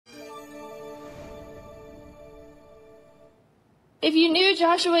If you knew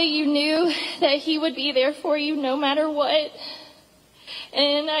Joshua, you knew that he would be there for you no matter what.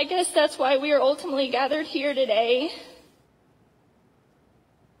 And I guess that's why we are ultimately gathered here today.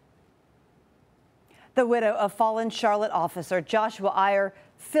 The widow of fallen Charlotte officer Joshua Eyer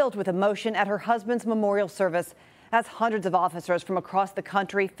filled with emotion at her husband's memorial service as hundreds of officers from across the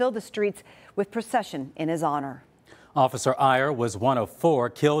country filled the streets with procession in his honor. Officer Eyer was one of 4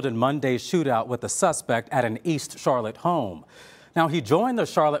 killed in Monday's shootout with a suspect at an East Charlotte home. Now, he joined the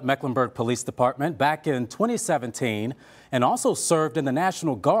Charlotte-Mecklenburg Police Department back in 2017 and also served in the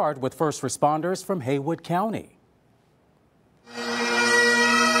National Guard with first responders from Haywood County.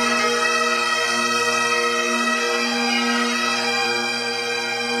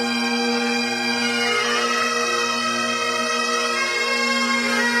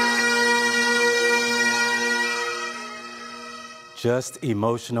 Just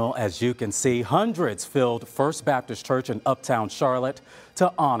emotional, as you can see. Hundreds filled First Baptist Church in Uptown Charlotte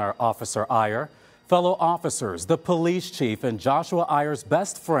to honor Officer Eyer. Fellow officers, the police chief, and Joshua Eyer's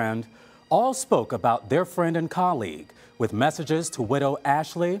best friend all spoke about their friend and colleague with messages to widow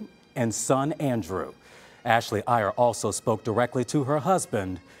Ashley and son Andrew. Ashley Eyer also spoke directly to her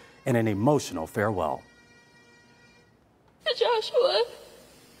husband in an emotional farewell. Joshua,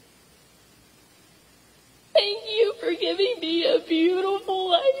 thank you for giving me a beautiful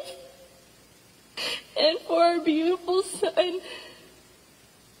life and for our beautiful son.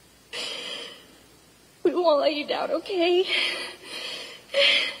 We won't let you down, okay?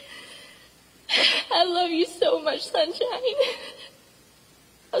 I love you so much, sunshine.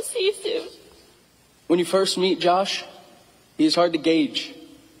 I'll see you soon. When you first meet Josh, he is hard to gauge.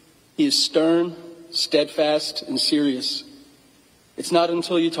 He is stern, steadfast, and serious. It's not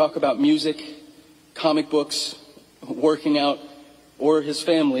until you talk about music, comic books, working out, or his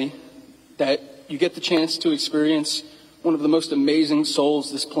family that you get the chance to experience one of the most amazing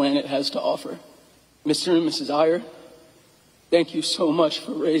souls this planet has to offer. Mr. and Mrs. Eyer, thank you so much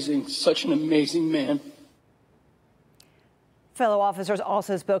for raising such an amazing man. Fellow officers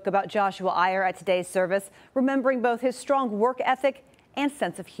also spoke about Joshua Eyer at today's service, remembering both his strong work ethic and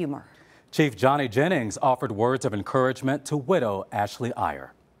sense of humor. Chief Johnny Jennings offered words of encouragement to widow Ashley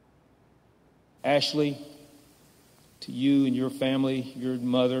Eyer. Ashley, to you and your family, your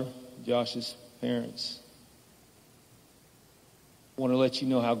mother, Josh's parents, I want to let you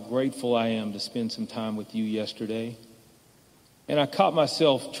know how grateful I am to spend some time with you yesterday. And I caught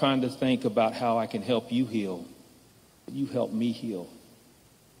myself trying to think about how I can help you heal. You helped me heal.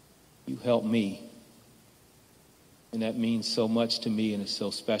 You helped me. And that means so much to me and is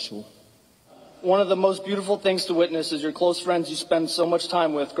so special. One of the most beautiful things to witness is your close friends you spend so much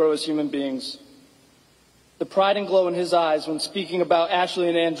time with grow as human beings. The pride and glow in his eyes when speaking about Ashley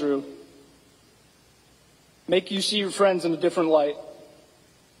and Andrew make you see your friends in a different light.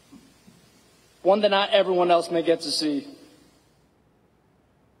 One that not everyone else may get to see.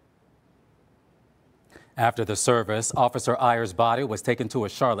 After the service, Officer Eyer's body was taken to a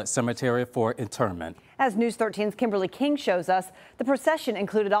Charlotte cemetery for interment. As News 13's Kimberly King shows us, the procession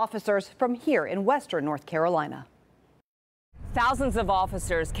included officers from here in western North Carolina. Thousands of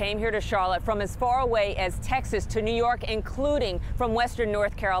officers came here to Charlotte from as far away as Texas to New York, including from western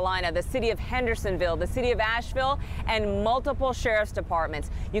North Carolina, the city of Hendersonville, the city of Asheville, and multiple sheriff's departments.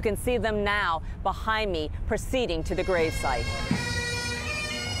 You can see them now behind me proceeding to the gravesite.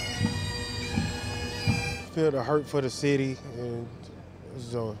 I feel the hurt for the city, and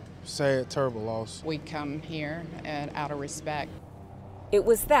it's a sad, terrible loss. We come here out of respect. It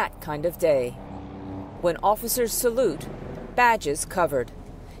was that kind of day when officers salute, badges covered.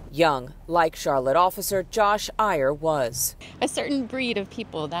 Young, like Charlotte officer Josh Eyer was. A certain breed of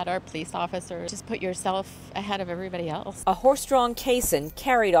people that are police officers. Just put yourself ahead of everybody else. A horse-drawn caisson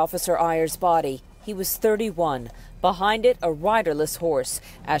carried Officer Eyer's body. He was 31. Behind it, a riderless horse.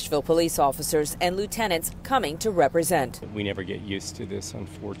 Asheville police officers and lieutenants coming to represent. We never get used to this,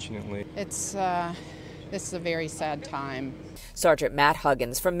 unfortunately. This is a very sad time. Sergeant Matt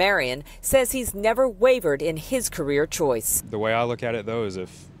Huggins from Marion says he's never wavered in his career choice. The way I look at it, though, is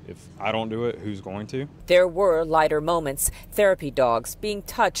if I don't do it, who's going to? There were lighter moments, therapy dogs being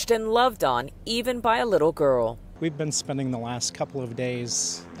touched and loved on, even by a little girl. We've been spending the last couple of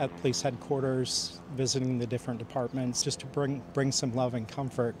days at police headquarters, visiting the different departments, just to bring some love and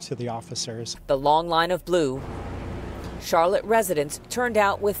comfort to the officers. The long line of blue. Charlotte residents turned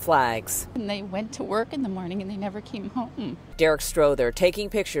out with flags. And they went to work in the morning and they never came home. Derek Strother taking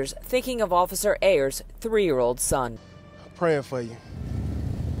pictures, thinking of Officer Eyer's 3-year-old son. I'm praying for you.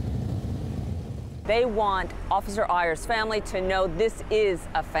 They want Officer Eyer's family to know this is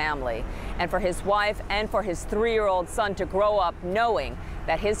a family, and for his wife and for his 3-year-old son to grow up knowing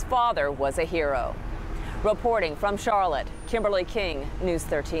that his father was a hero. Reporting from Charlotte, Kimberly King, News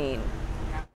 13.